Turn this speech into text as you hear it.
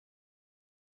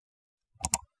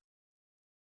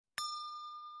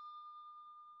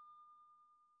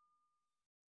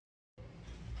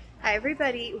Hi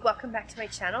everybody, welcome back to my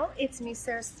channel. It's me,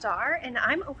 MESARASTARR, and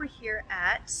I'm over here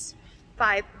at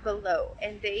Five Below,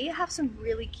 and they have some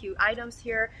really cute items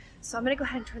here. So I'm gonna go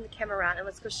ahead and turn the camera around and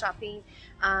let's go shopping.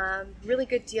 Really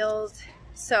good deals.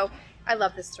 So I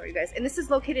love this store, you guys. And this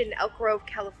is located in Elk Grove,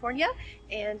 California.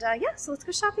 And yeah, so let's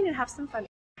go shopping and have some fun.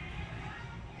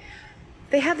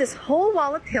 They have this whole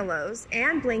wall of pillows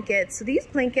and blankets. So these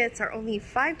blankets are only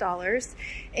 $5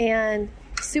 and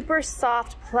super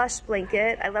soft plush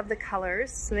blanket. I love the colors.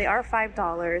 So they are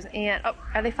 $5. And oh,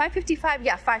 are they $5.55?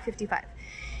 Yeah, $5.55.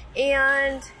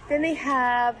 And then they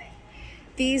have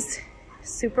these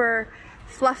super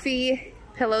fluffy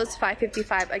pillows,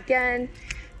 $5.55 again.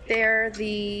 They're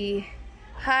the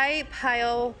high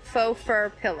pile faux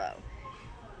fur pillow.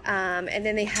 And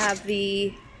then they have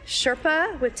the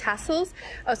Sherpa with tassels.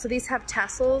 Oh, so these have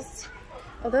tassels.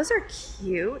 Oh, those are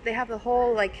cute. They have the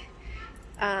whole like,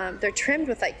 they're trimmed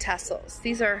with like tassels.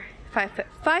 These are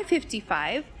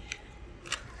 $5.55.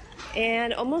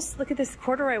 And almost look at this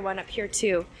corduroy one up here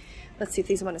too. Let's see if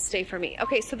these want to stay for me.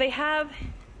 Okay, so they have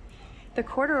the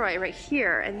corduroy right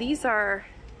here, and these are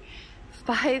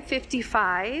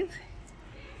 $5.55.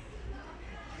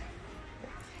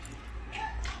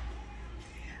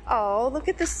 Oh, look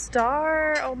at the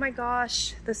star. Oh my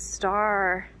gosh, the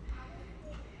star.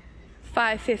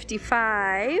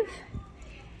 $5.55.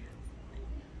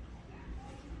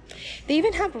 They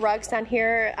even have rugs down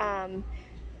here.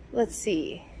 Let's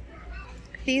see.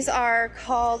 These are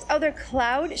called, oh, they're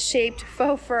cloud-shaped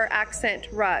faux fur accent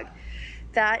rug.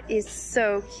 That is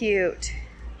so cute.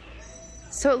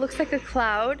 So it looks like a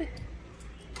cloud.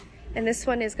 And this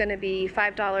one is gonna be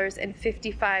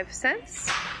 $5.55.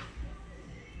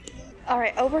 All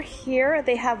right, over here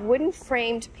they have wooden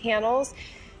framed panels,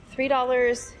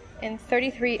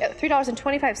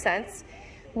 $3.25.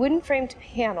 Wooden framed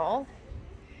panel.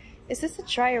 Is this a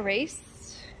dry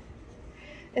erase?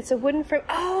 It's a wooden frame.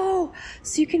 Oh,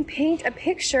 so you can paint a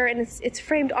picture and it's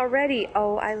framed already.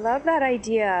 Oh, I love that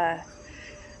idea.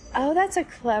 Oh, that's a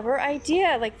clever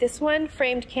idea. Like this one,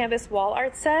 framed canvas wall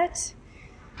art set.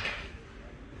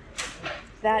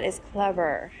 That is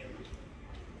clever.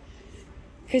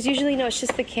 Because usually, no, it's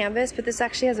just the canvas, but this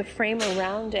actually has a frame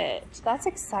around it. That's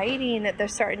exciting that they're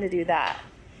starting to do that.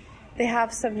 They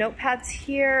have some notepads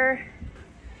here.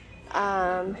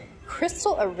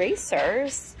 Crystal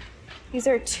erasers. These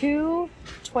are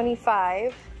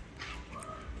 $2.25.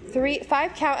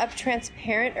 5 count of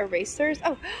transparent erasers.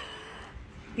 Oh,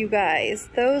 you guys,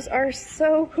 those are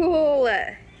so cool.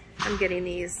 I'm getting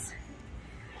these.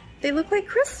 They look like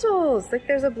crystals. Like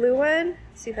there's a blue one.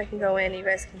 Let's see if I can go in, you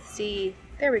guys can see.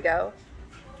 There we go.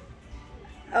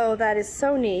 Oh, that is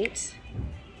so neat.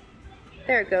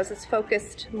 There it goes, it's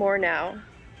focused more now.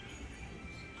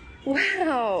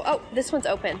 Wow. Oh, this one's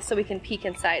open so we can peek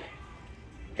inside.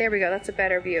 There we go, that's a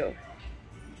better view.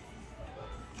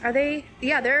 Are they?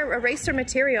 Yeah, they're eraser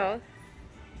material.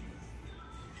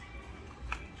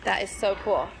 That is so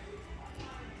cool.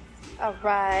 All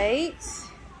right.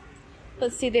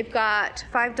 Let's see, they've got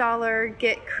 $5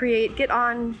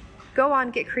 go on,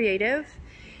 get creative.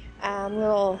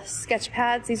 Little sketch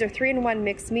pads. These are 3-in-1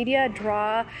 mixed media,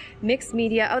 draw, mixed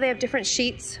media. Oh, they have different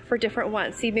sheets for different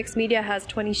ones. See, mixed media has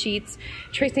 20 sheets.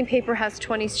 Tracing paper has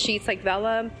 20 sheets like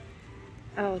vellum.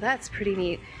 Oh, that's pretty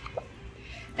neat.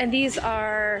 And these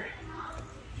are,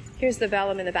 here's the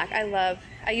vellum in the back. I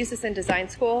use this in design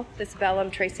school, this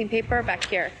vellum tracing paper back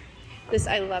here.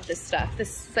 I love this stuff.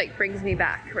 This like brings me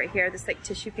back right here, this like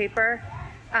tissue paper.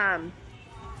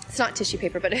 It's not tissue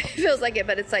paper, but it feels like it,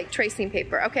 but it's like tracing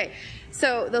paper. Okay,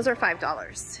 so those are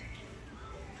 $5.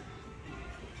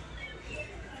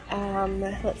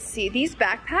 Let's see, these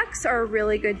backpacks are a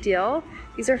really good deal.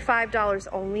 These are $5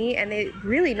 only, and they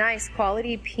really nice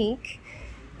quality pink,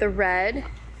 the red.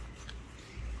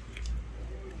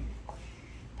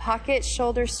 Padded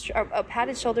shoulder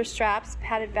straps,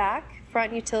 padded back,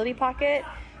 front utility pocket,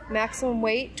 maximum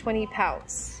weight 20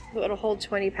 pounds. So it'll hold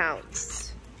 20 pounds.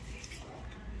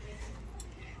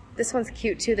 This one's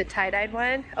cute too, the tie-dyed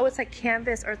one. Oh, it's like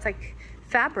canvas, or it's like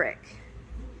fabric.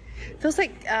 Feels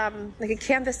like a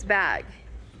canvas bag.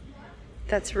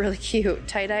 That's really cute,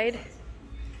 tie-dyed.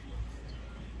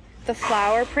 The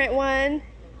flower print one.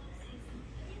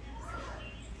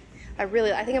 I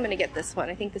think I'm gonna get this one.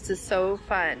 I think this is so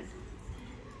fun.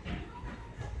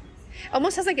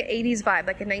 Almost has like an 80s vibe,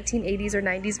 like a 1980s or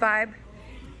 90s vibe.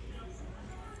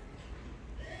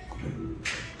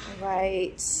 All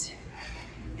right.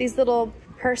 These little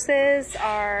purses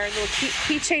are, little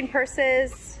keychain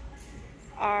purses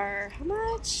are, how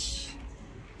much?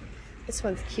 This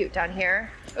one's cute down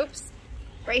here. Oops,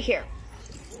 right here.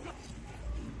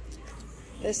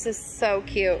 This is so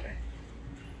cute.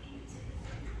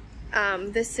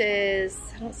 This is,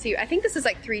 I don't see, I think this is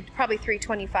like probably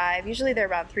 $3.25. Usually they're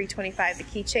around $3.25, the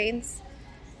keychains.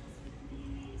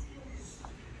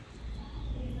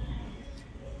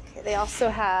 Okay, they also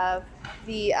have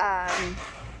the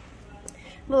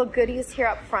little goodies here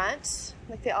up front,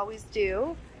 like they always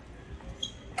do.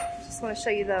 Just want to show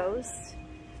you those.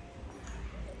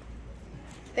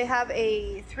 They have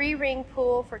a 3-ring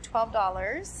pool for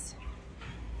 $12.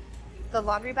 The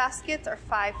laundry baskets are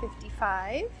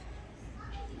 $5.55.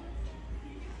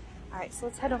 All right, so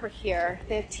let's head over here.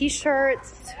 They have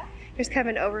t-shirts. Here's kind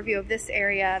of an overview of this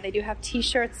area. They do have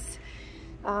t-shirts,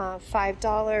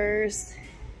 $5.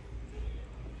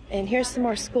 And here's some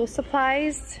more school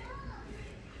supplies.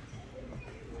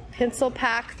 Pencil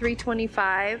pack,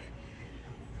 $3.25.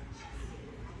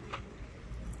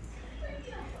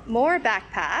 More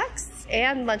backpacks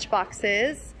and lunch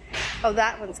boxes. Oh,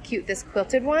 that one's cute, this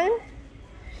quilted one.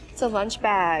 It's a lunch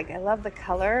bag. I love the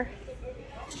color.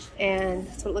 And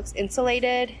so it looks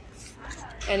insulated,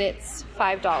 and it's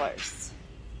 $5.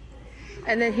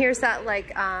 And then here's that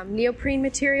like neoprene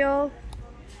material.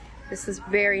 This is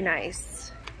very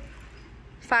nice.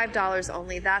 $5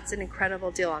 only. That's an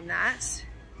incredible deal on that.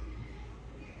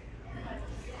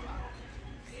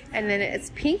 And then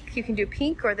it's pink. You can do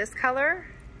pink or this color.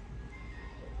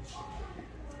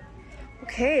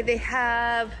 Okay, they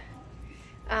have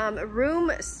a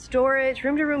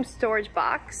room-to-room storage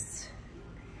box.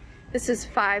 This is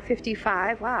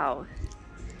 $5.55. Wow,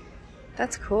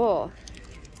 that's cool.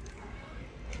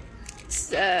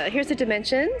 Here's the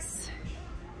dimensions.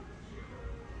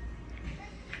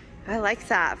 I like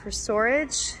that for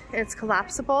storage. It's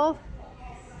collapsible.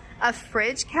 A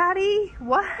fridge caddy?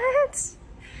 What?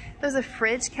 There's a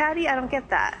fridge caddy? I don't get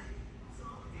that.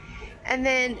 And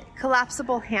then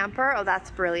collapsible hamper. Oh, that's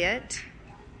brilliant.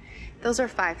 Those are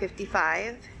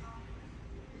 $5.55.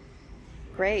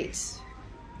 Great.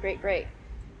 Great.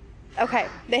 Okay,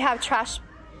 they have trash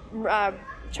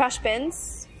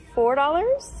bins,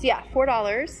 $4. Yeah,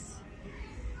 $4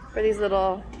 for these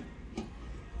little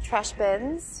trash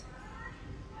bins.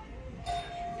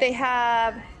 They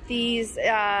have these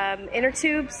inner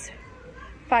tubes,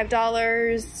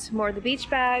 $5. More of the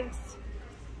beach bags.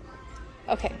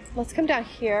 Okay, let's come down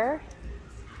here.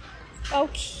 Oh,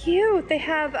 cute. They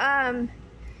have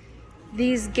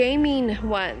these gaming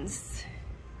ones.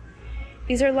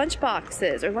 These are lunch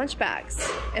boxes or lunch bags,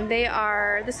 and they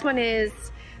are, this one is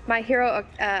My Hero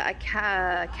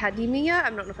Academia. I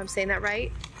don't know if I'm saying that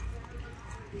right.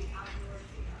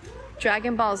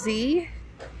 Dragon Ball Z.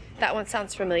 That one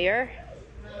sounds familiar.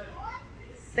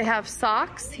 They have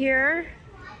socks here,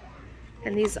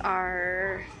 and these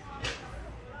are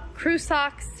crew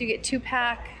socks. You get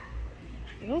 2-pack.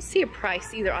 I don't see a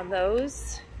price either on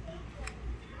those.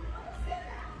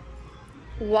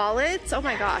 Wallets, oh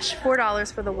my gosh,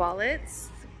 $4 for the wallets.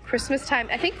 Christmas time,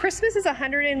 I think Christmas is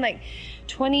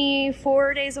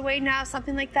 124 days away now,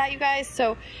 something like that, you guys.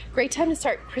 So great time to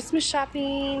start Christmas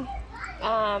shopping,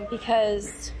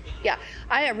 because yeah,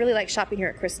 I really like shopping here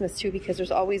at Christmas too, because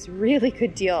there's always really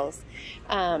good deals.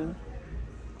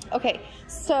 Okay,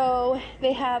 so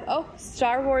they have, oh,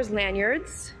 Star Wars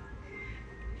lanyards.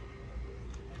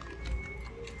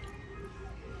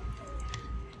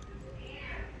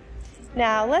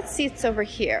 Now let's see what's over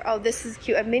here. Oh, this is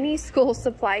cute. A mini school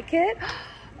supply kit.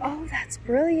 Oh, that's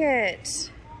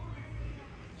brilliant.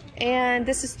 And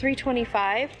this is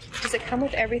 $3.25. Does it come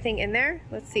with everything in there?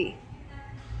 Let's see.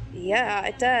 Yeah,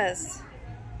 it does.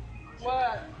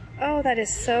 What? Oh, that is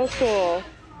so cool.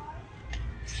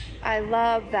 I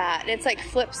love that. It's like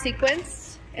flip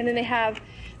sequence. And then they have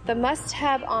the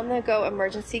must-have on-the-go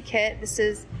emergency kit. This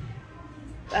is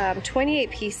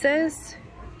 28 pieces.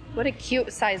 What a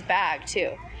cute size bag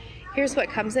too. Here's what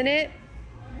comes in it.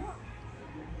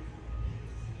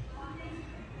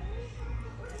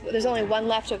 There's only one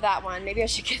left of that one. Maybe I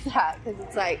should get that because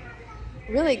it's like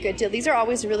really good deal. These are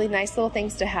always really nice little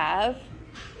things to have.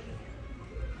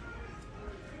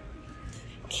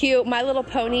 Cute My Little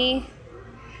Pony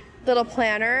little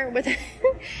planner with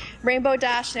Rainbow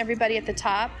Dash and everybody at the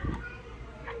top.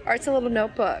 Or it's a little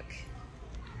notebook.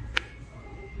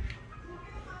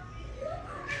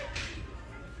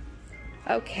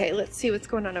 Okay, let's see what's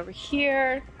going on over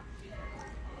here.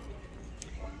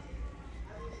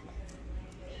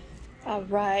 All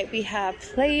right, we have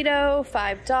Play-Doh,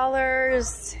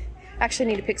 $5. Actually, I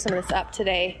need to pick some of this up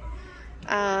today.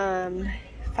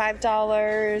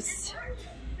 $5.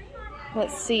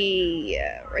 Let's see,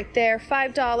 right there,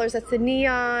 $5. That's the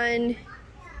neon.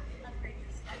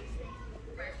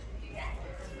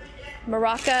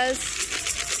 Maracas.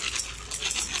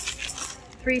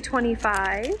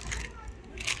 $3.25.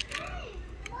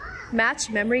 Match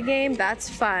memory game, that's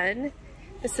fun.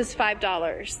 This is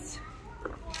 $5.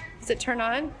 Does it turn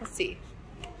on? Let's see.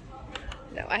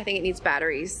 No, I think it needs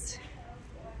batteries.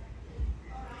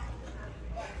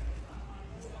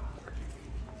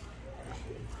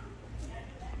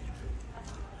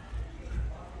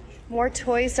 More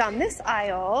toys down this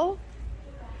aisle.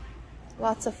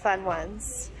 Lots of fun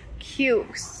ones. Cute.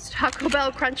 Taco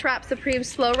Bell Crunchwrap Supreme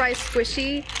Slow Rise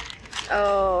Squishy.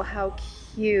 Oh, how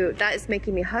cute. That is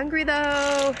making me hungry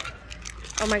though.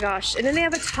 Oh my gosh. And then they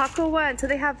have a taco one. So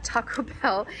they have Taco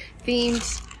Bell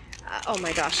themed. Oh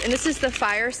my gosh. And this is the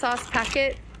fire sauce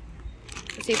packet.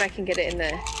 Let's see if I can get it in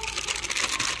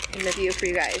the view for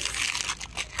you guys.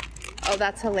 Oh,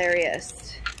 that's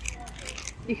hilarious.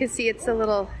 You can see it's a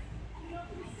little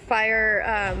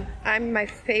fire, I'm my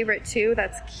favorite too.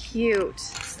 That's cute.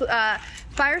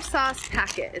 Fire sauce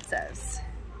packet, it says.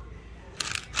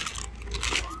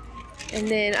 And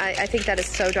then I think that is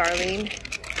so darling.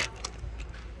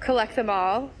 Collect them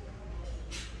all.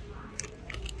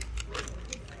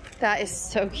 That is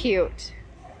so cute.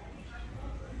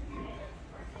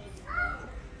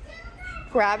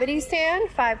 Gravity stand,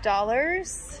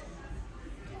 $5.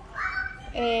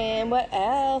 And what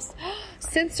else?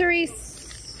 Sensory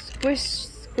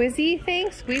squeezy thing?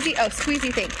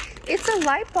 Squeezy thing. It's a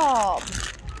light bulb.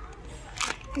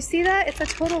 You see that? It's a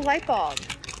total light bulb.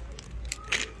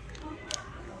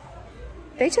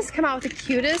 They just come out with the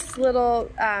cutest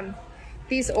little,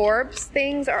 these orbs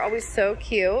things are always so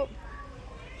cute.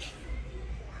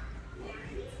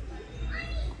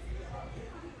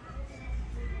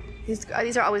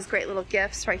 These are always great little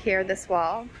gifts right here, this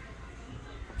wall.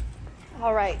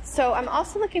 All right, so I'm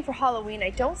also looking for Halloween. I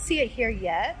don't see it here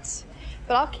yet,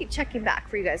 but I'll keep checking back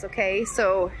for you guys, okay?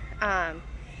 So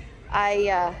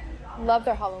I love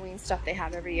their Halloween stuff they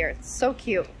have every year. It's so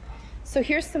cute. So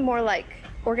here's some more like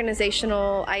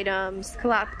organizational items.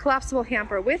 Collapsible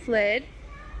hamper with lid.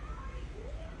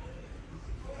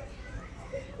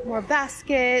 More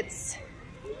baskets.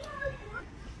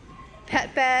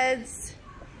 Pet beds.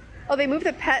 Oh, they moved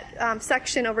the pet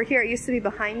section over here. It used to be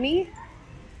behind me.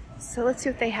 So let's see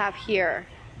what they have here.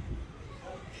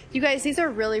 You guys, these are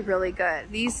really, really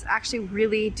good. These actually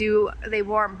really do, they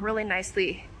warm really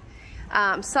nicely.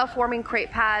 Self-warming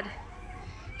crate pad,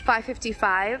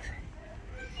 $5.55.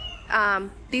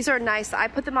 These are nice. I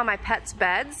put them on my pets'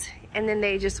 beds and then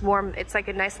they just warm. It's like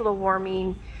a nice little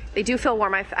warming. They do feel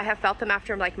warm. I have felt them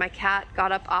after like my cat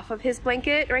got up off of his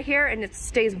blanket right here and it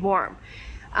stays warm.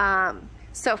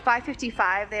 So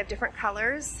 $5.55, they have different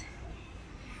colors.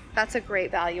 That's a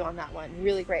great value on that one.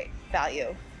 Really great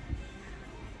value.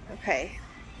 Okay.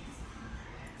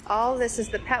 All this is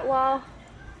the pet wall.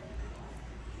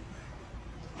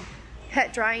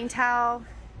 Pet drying towel.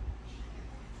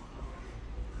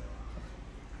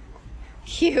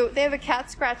 Cute. They have a cat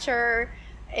scratcher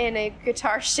in a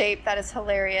guitar shape. That is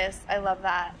hilarious. I love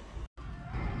that.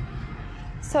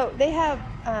 So they have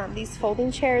these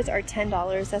folding chairs are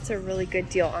 $10. That's a really good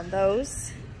deal on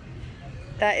those.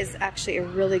 That is actually a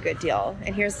really good deal.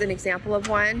 And here's an example of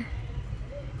one.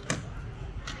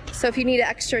 So if you need an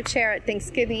extra chair at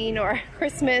Thanksgiving or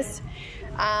Christmas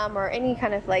or any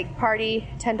kind of like party,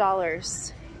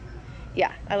 $10.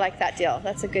 Yeah, I like that deal.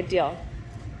 That's a good deal.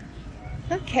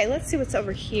 Okay, let's see what's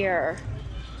over here.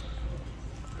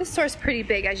 This store's pretty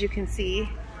big, as you can see.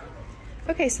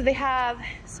 Okay, so they have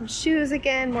some shoes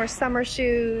again, more summer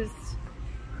shoes.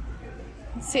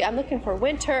 Let's see, I'm looking for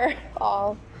winter,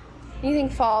 fall. Anything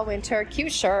fall, winter,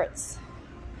 cute shirts.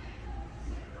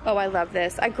 Oh, I love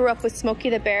this. I grew up with Smokey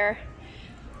the Bear.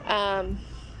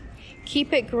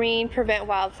 Keep it green, prevent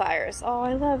wildfires. Oh,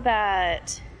 I love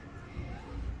that.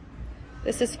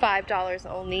 This is $5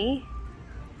 only.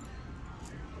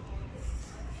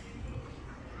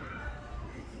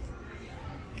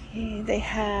 Okay, they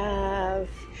have,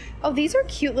 oh, these are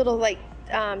cute little like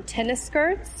tennis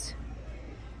skirts.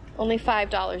 Only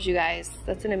 $5, you guys.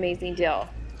 That's an amazing deal.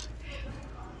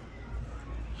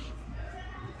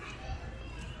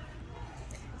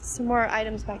 Some more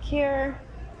items back here.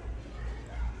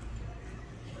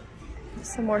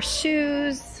 Some more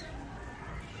shoes.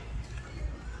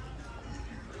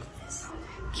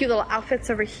 Cute little outfits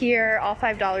over here, all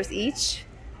 $5 each.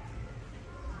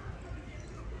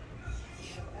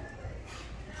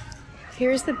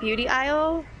 Here's the beauty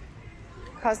aisle.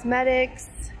 Cosmetics.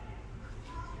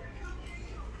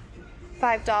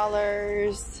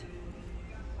 $5.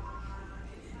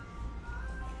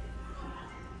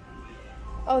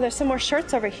 Oh, there's some more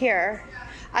shirts over here.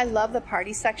 I love the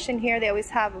party section here. They always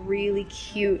have really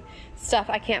cute stuff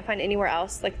I can't find anywhere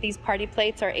else. Like these party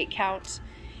plates are 8 count.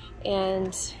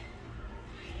 And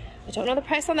I don't know the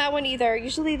price on that one either.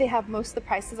 Usually they have most of the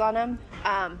prices on them.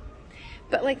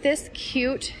 But like this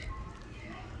cute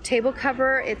table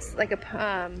cover, it's like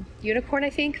a unicorn, I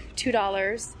think,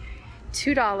 $2.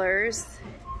 $2.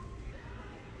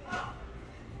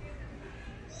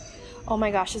 Oh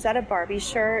my gosh, is that a Barbie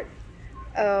shirt?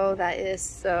 Oh, that is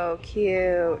so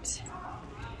cute.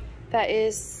 That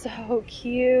is so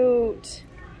cute.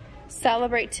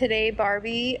 Celebrate today,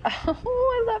 Barbie.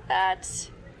 Oh, I love that.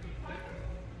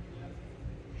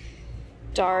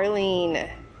 Darling.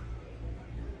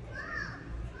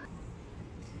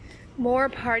 More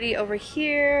party over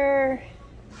here.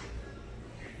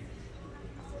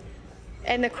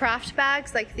 And the craft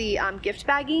bags, like the gift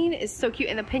bagging, is so cute.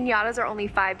 And the piñatas are only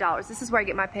 $5. This is where I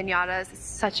get my piñatas. It's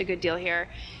such a good deal here.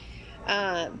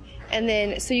 And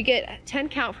then, so you get 10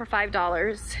 count for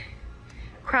 $5.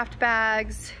 Craft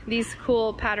bags, these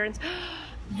cool patterns.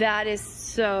 That is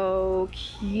so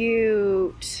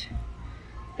cute.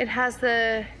 It has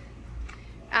the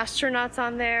astronauts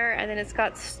on there, and then it's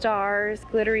got stars,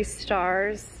 glittery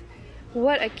stars.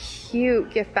 What a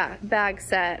cute gift bag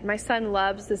set. My son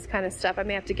loves this kind of stuff. I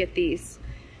may have to get these.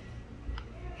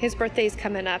 His birthday's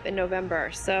coming up in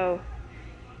November, so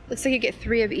looks like you get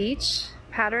 3 of each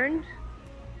pattern.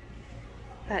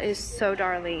 That is so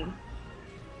darling.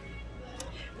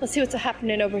 Let's see what's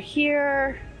happening over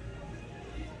here.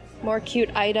 More cute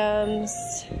items.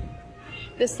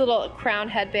 This little crown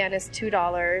headband is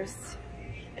 $2.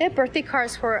 They have birthday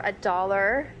cards for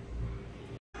 $1.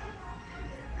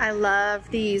 I love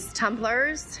these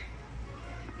tumblers.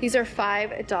 These are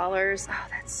 $5. Oh,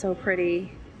 that's so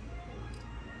pretty.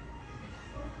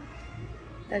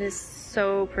 That is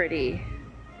so pretty.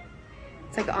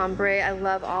 It's like ombre. I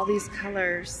love all these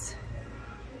colors.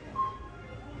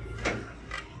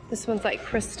 This one's like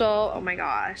crystal. Oh my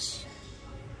gosh.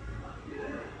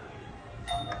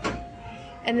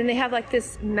 And then they have like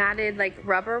this matted like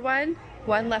rubber one.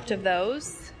 One left of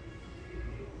those.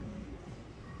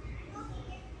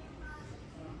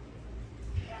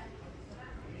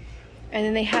 And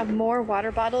then they have more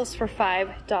water bottles for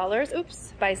 $5.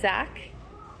 Oops, by Zach.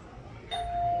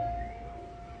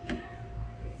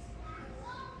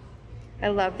 I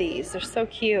love these. They're so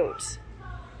cute.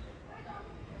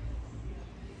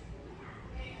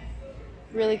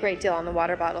 Really great deal on the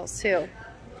water bottles too.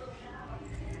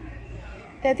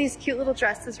 They have these cute little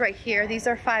dresses right here. These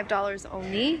are $5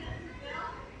 only.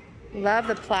 Love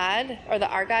the plaid or the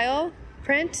argyle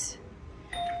print.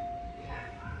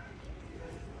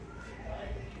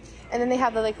 And then they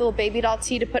have the like little baby doll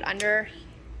tee to put under.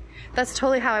 That's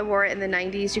totally how I wore it in the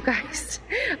 90s, you guys.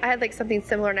 I had like something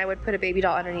similar, and I would put a baby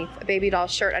doll underneath, a baby doll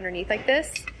shirt underneath like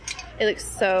this. It looks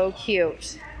so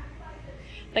cute.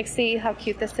 Like, see how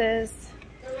cute this is?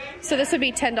 So this would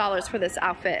be $10 for this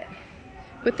outfit.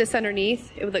 With this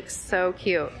underneath, it would look so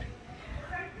cute.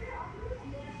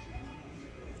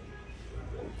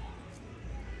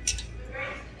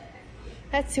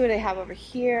 Let's see what I have over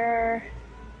here.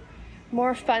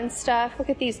 More fun stuff. Look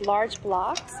at these large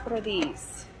blocks. What are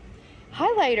these?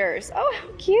 Highlighters. Oh, how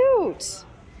cute.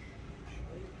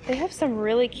 They have some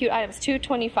really cute items.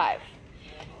 $2.25.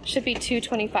 Should be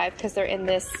 $2.25 because they're in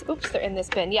this. Oops, they're in this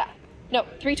bin. Yeah. No,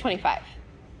 $3.25.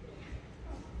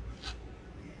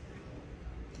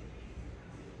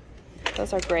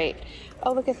 Those are great.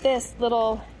 Oh, look at this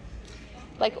little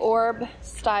like orb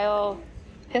style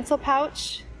pencil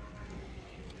pouch.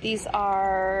 These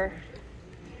are,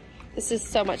 this is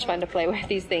so much fun to play with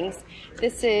these things.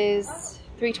 This is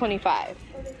 $3.25.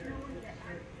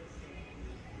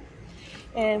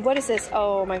 And what is this?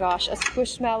 Oh my gosh, a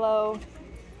Squishmallow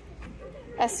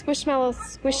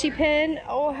squishy pin.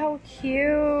 Oh, how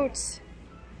cute.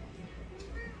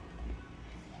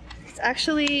 It's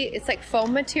actually, it's like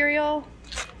foam material,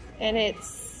 and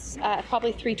it's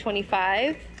probably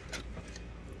 $3.25.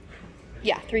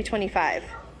 Yeah, $3.25.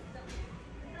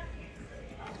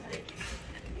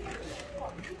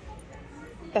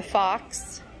 The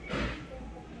fox.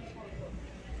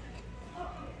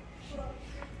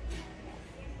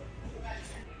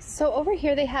 So over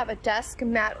here they have a desk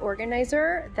mat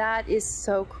organizer. That is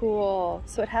so cool.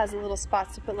 So it has little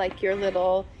spots to put like your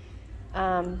little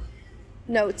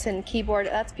notes and keyboard.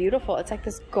 That's beautiful. It's like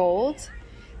this gold.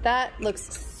 That looks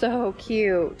so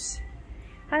cute.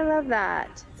 I love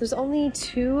that. There's only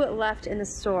 2 left in the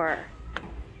store.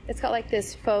 It's got like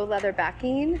this faux leather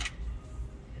backing.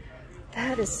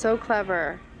 That is so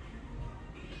clever.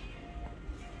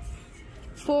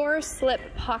 4 slip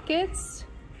pockets.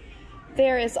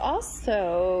 There is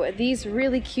also these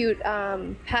really cute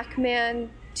Pac-Man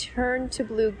Turn to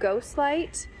Blue Ghost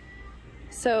Light.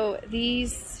 So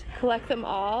these, collect them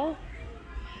all.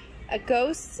 A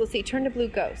ghost, let's see, turn to blue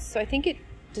ghost. So I think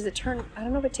does it turn, I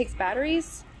don't know if it takes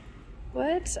batteries.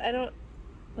 What?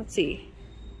 Let's see.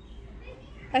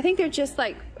 I think they're just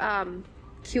like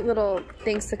cute little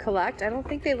things to collect. I don't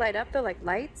think they light up, they're like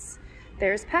lights.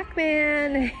 There's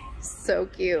Pac-Man, so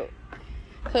cute.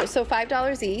 So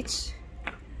 $5 each.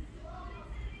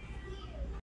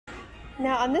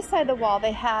 Now on this side of the wall,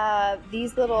 they have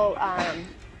these little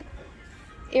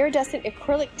iridescent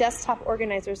acrylic desktop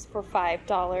organizers for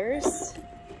 $5.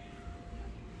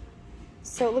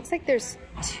 So it looks like there's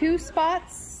 2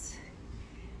 spots,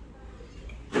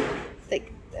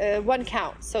 like one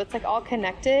count. So it's like all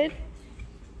connected,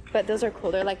 but those are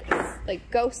cool. They're like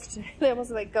ghost, they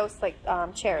almost look like ghost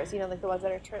chairs, you know, like the ones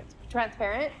that are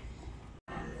transparent.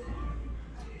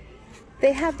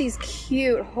 They have these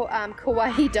cute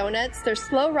kawaii donuts. They're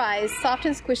slow rise, soft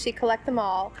and squishy, collect them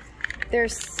all. They're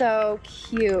so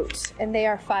cute, and they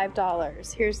are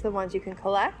 $5. Here's the ones you can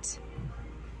collect.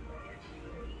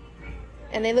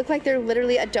 And they look like they're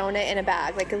literally a donut in a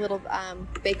bag, like a little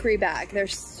bakery bag. They're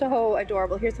so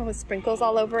adorable. Here's one with sprinkles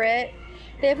all over it.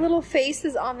 They have little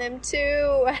faces on them too.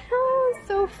 Oh,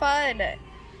 so fun.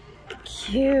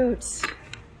 Cute.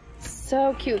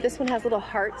 So cute. This one has little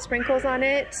heart sprinkles on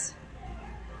it.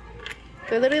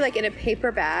 They're literally like in a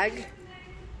paper bag.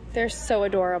 They're so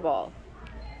adorable.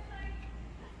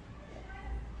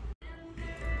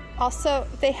 Also,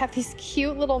 they have these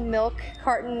cute little milk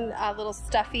carton, little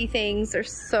stuffy things. They're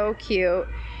so cute.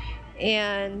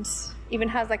 And even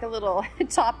has like a little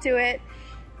top to it.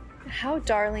 How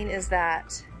darling is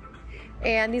that?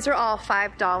 And these are all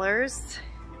 $5.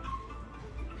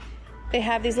 They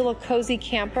have these little cozy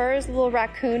campers, a little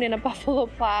raccoon in a buffalo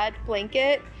plaid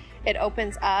blanket. It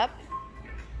opens up.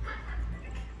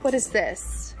 What is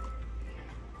this?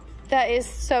 That is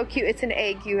so cute. It's an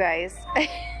egg, you guys.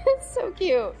 It's so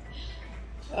cute.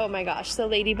 Oh my gosh, the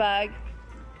ladybug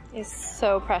is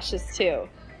so precious too.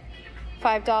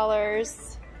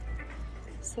 $5.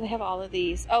 So they have all of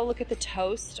these. Oh, look at the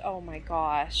toast. Oh my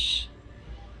gosh.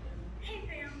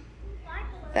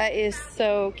 That is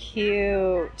so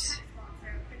cute.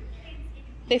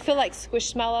 They feel like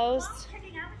Squishmallows.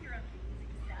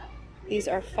 These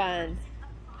are fun.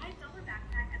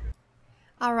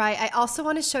 All right, I also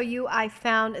want to show you, I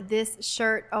found this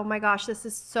shirt. Oh my gosh, this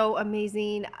is so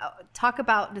amazing. Talk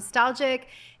about nostalgic,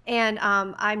 and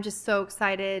I'm just so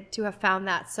excited to have found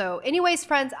that. So anyways,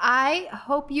 friends, I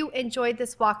hope you enjoyed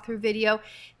this walkthrough video.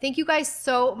 Thank you guys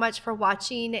so much for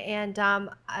watching, and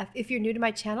if you're new to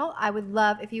my channel, I would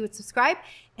love if you would subscribe.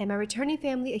 And my returning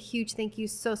family, a huge thank you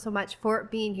so much for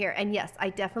being here. And yes, I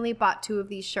definitely bought 2 of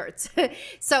these shirts.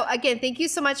 So again, thank you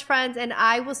so much, friends, and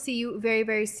I will see you very,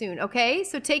 very soon, okay?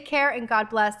 So take care and God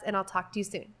bless, and I'll talk to you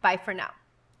soon. Bye for now.